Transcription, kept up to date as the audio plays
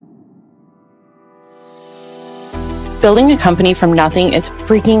Building a company from nothing is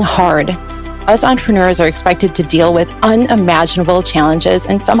freaking hard. Us entrepreneurs are expected to deal with unimaginable challenges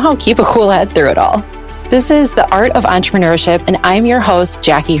and somehow keep a cool head through it all. This is The Art of Entrepreneurship, and I'm your host,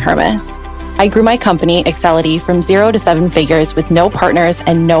 Jackie Hermes. I grew my company, Excelity, from 0 to 7 figures with no partners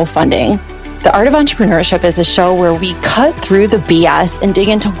and no funding. The Art of Entrepreneurship is a show where we cut through the BS and dig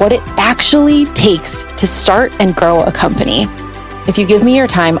into what it actually takes to start and grow a company. If you give me your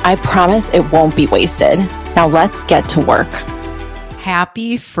time, I promise it won't be wasted. Now let's get to work.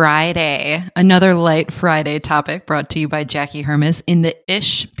 Happy Friday. Another light Friday topic brought to you by Jackie Hermes in the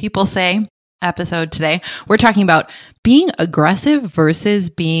Ish People Say episode today. We're talking about being aggressive versus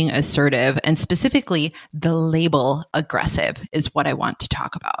being assertive, and specifically the label aggressive is what I want to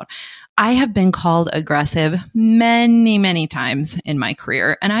talk about. I have been called aggressive many times in my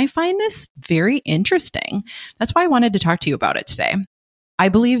career, and I find this very interesting. That's why I wanted to talk to you about it today. I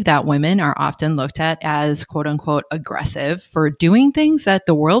believe that women are often looked at as quote unquote aggressive for doing things that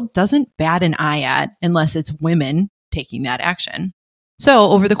the world doesn't bat an eye at unless it's women taking that action. So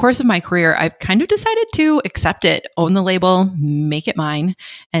over the course of my career, I've kind of decided to accept it, own the label, make it mine,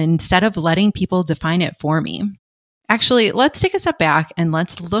 and instead of letting people define it for me. Actually, let's take a step back and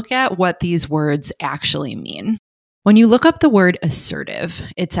let's look at what these words actually mean. When you look up the word assertive,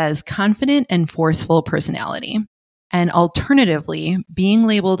 it says confident and forceful personality. And alternatively, being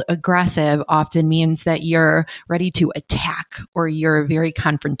labeled aggressive often means that you're ready to attack or you're very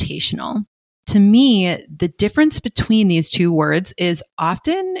confrontational. To me, the difference between these two words is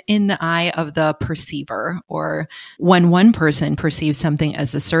often in the eye of the perceiver, or when one person perceives something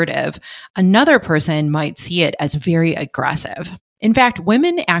as assertive, another person might see it as very aggressive. In fact,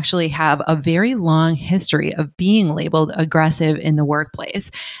 women actually have a very long history of being labeled aggressive in the workplace.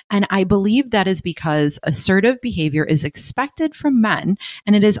 And I believe that is because assertive behavior is expected from men,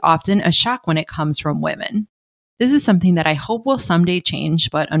 and it is often a shock when it comes from women. This is something that I hope will someday change,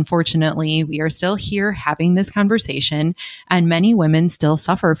 but unfortunately, we are still here having this conversation, and many women still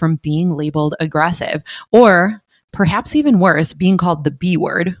suffer from being labeled aggressive, or perhaps even worse, being called the B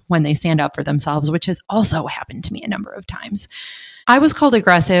word when they stand up for themselves, which has also happened to me a number of times. I was called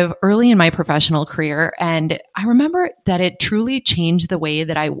aggressive early in my professional career, and I remember that it truly changed the way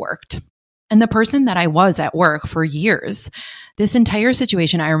that I worked and the person that I was at work for years. This entire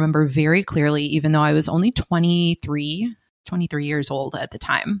situation I remember very clearly, even though I was only 23 years old at the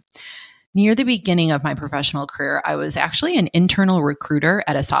time. Near the beginning of my professional career, I was actually an internal recruiter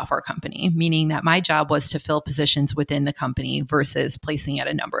at a software company, meaning that my job was to fill positions within the company versus placing at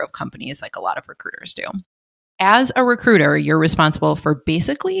a number of companies like a lot of recruiters do. As a recruiter, you're responsible for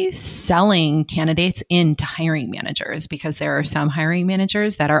basically selling candidates into hiring managers, because there are some hiring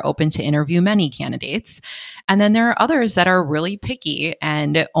managers that are open to interview many candidates. And then there are others that are really picky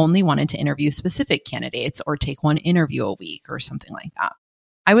and only wanted to interview specific candidates or take one interview a week or something like that.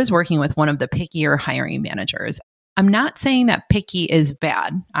 I was working with one of the pickier hiring managers. I'm not saying that picky is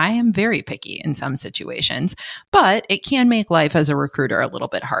bad. I am very picky in some situations, but it can make life as a recruiter a little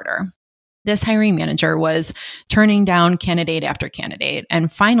bit harder. This hiring manager was turning down candidate after candidate.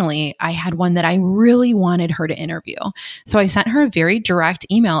 And finally, I had one that I really wanted her to interview. So I sent her a very direct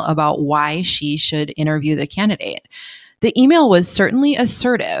email about why she should interview the candidate. The email was certainly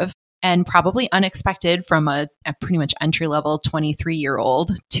assertive and probably unexpected from a pretty much entry-level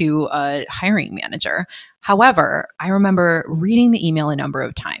 23-year-old to a hiring manager. However, I remember reading the email a number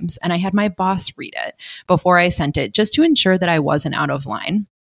of times, and I had my boss read it before I sent it just to ensure that I wasn't out of line.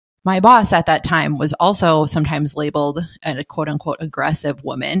 My boss at that time was also sometimes labeled a quote unquote aggressive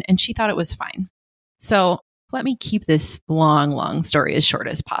woman, and she thought it was fine. So let me keep this long story as short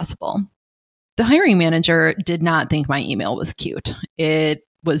as possible. The hiring manager did not think my email was cute. It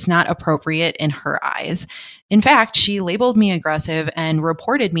was not appropriate in her eyes. In fact, she labeled me aggressive and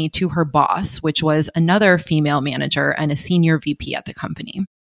reported me to her boss, which was another female manager and a senior VP at the company.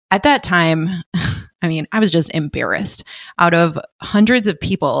 At that time, I was just embarrassed. Out of hundreds of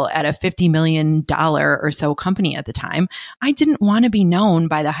people at a $50 million or so company at the time, I didn't want to be known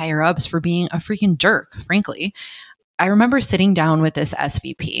by the higher ups for being a freaking jerk, frankly. I remember sitting down with this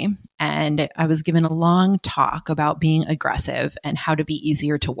SVP, and I was given a long talk about being aggressive and how to be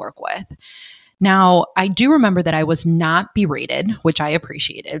easier to work with. Now, I do remember that I was not berated, which I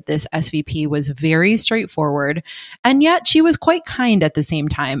appreciated. This SVP was very straightforward, and yet she was quite kind at the same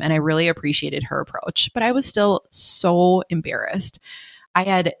time, and I really appreciated her approach. But I was still so embarrassed. I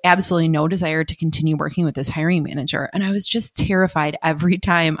had absolutely no desire to continue working with this hiring manager, and I was just terrified every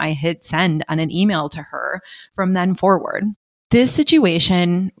time I hit send on an email to her from then forward. This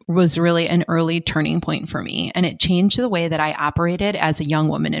situation was really an early turning point for me, and it changed the way that I operated as a young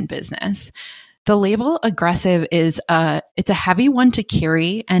woman in business. The label aggressive it's a heavy one to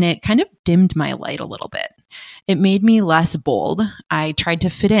carry, and it kind of dimmed my light a little bit. It made me less bold. I tried to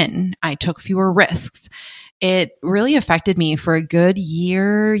fit in. I took fewer risks. It really affected me for a good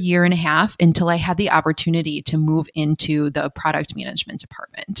year and a half until I had the opportunity to move into the product management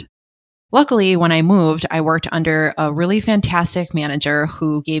department. Luckily, when I moved, I worked under a really fantastic manager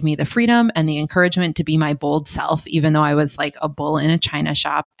who gave me the freedom and the encouragement to be my bold self, even though I was like a bull in a china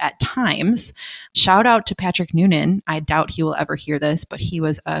shop at times. Shout out to Patrick Noonan. I doubt he will ever hear this, but he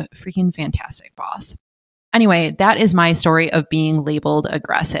was a freaking fantastic boss. Anyway, that is my story of being labeled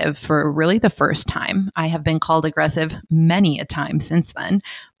aggressive for really the first time. I have been called aggressive many a time since then,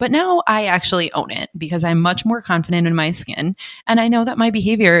 but now I actually own it because I'm much more confident in my skin. And I know that my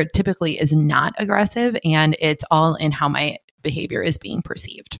behavior typically is not aggressive, and it's all in how my behavior is being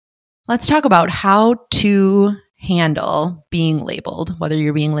perceived. Let's talk about how to handle being labeled, whether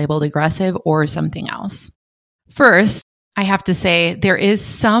you're being labeled aggressive or something else. First, I have to say there is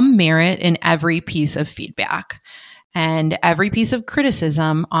some merit in every piece of feedback, and every piece of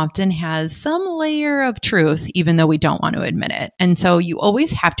criticism often has some layer of truth, even though we don't want to admit it. And so you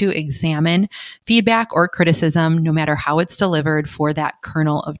always have to examine feedback or criticism, no matter how it's delivered, for that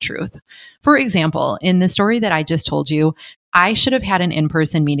kernel of truth. For example, in the story that I just told you, I should have had an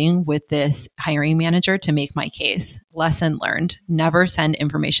in-person meeting with this hiring manager to make my case. Lesson learned: never send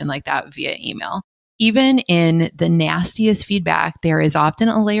information like that via email. Even in the nastiest feedback, there is often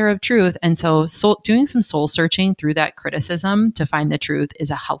a layer of truth. And so doing some soul searching through that criticism to find the truth is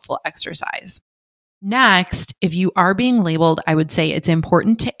a helpful exercise. Next, if you are being labeled, I would say it's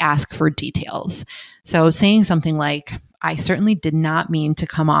important to ask for details. So saying something like, "I certainly did not mean to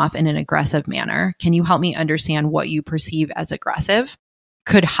come off in an aggressive manner. Can you help me understand what you perceive as aggressive?"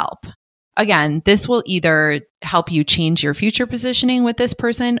 could help. Again, this will either help you change your future positioning with this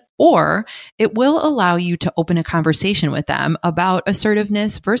person, or it will allow you to open a conversation with them about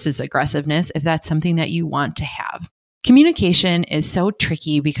assertiveness versus aggressiveness if that's something that you want to have. Communication is so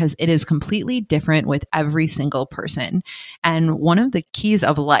tricky because it is completely different with every single person. And one of the keys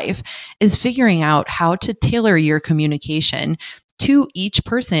of life is figuring out how to tailor your communication to each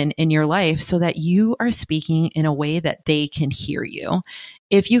person in your life so that you are speaking in a way that they can hear you.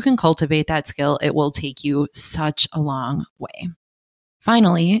 If you can cultivate that skill, it will take you such a long way.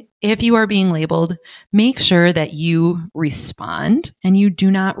 Finally, if you are being labeled, make sure that you respond and you do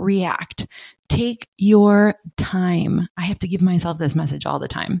not react. Take your time. I have to give myself this message all the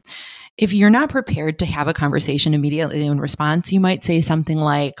time. If you're not prepared to have a conversation immediately in response, you might say something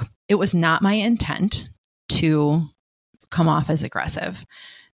like, "It was not my intent to come off as aggressive.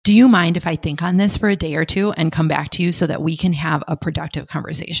 Do you mind if I think on this for a day or two and come back to you so that we can have a productive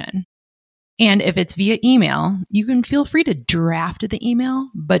conversation?" And if it's via email, you can feel free to draft the email,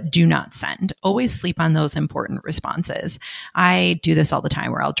 but do not send. Always sleep on those important responses. I do this all the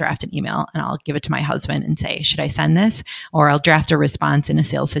time where I'll draft an email and I'll give it to my husband and say, "Should I send this?" Or I'll draft a response in a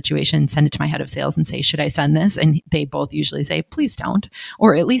sales situation, send it to my head of sales and say, "Should I send this?" And they both usually say, "Please don't,"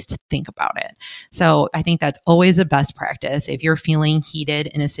 or at least think about it. So I think that's always a best practice. If you're feeling heated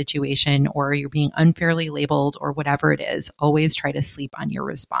in a situation or you're being unfairly labeled or whatever it is, always try to sleep on your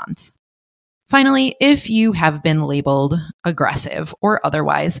response. Finally, if you have been labeled aggressive or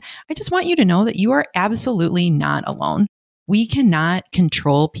otherwise, I just want you to know that you are absolutely not alone. We cannot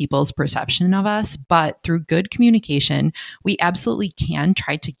control people's perception of us, but through good communication, we absolutely can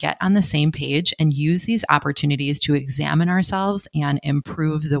try to get on the same page and use these opportunities to examine ourselves and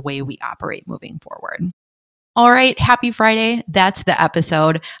improve the way we operate moving forward. All right, happy Friday. That's the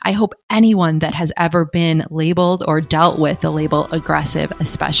episode. I hope anyone that has ever been labeled or dealt with the label aggressive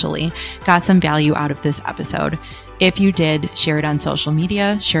especially got some value out of this episode. If you did, share it on social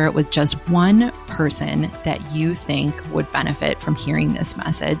media, share it with just one person that you think would benefit from hearing this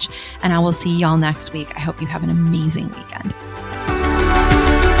message. And I will see y'all next week. I hope you have an amazing weekend.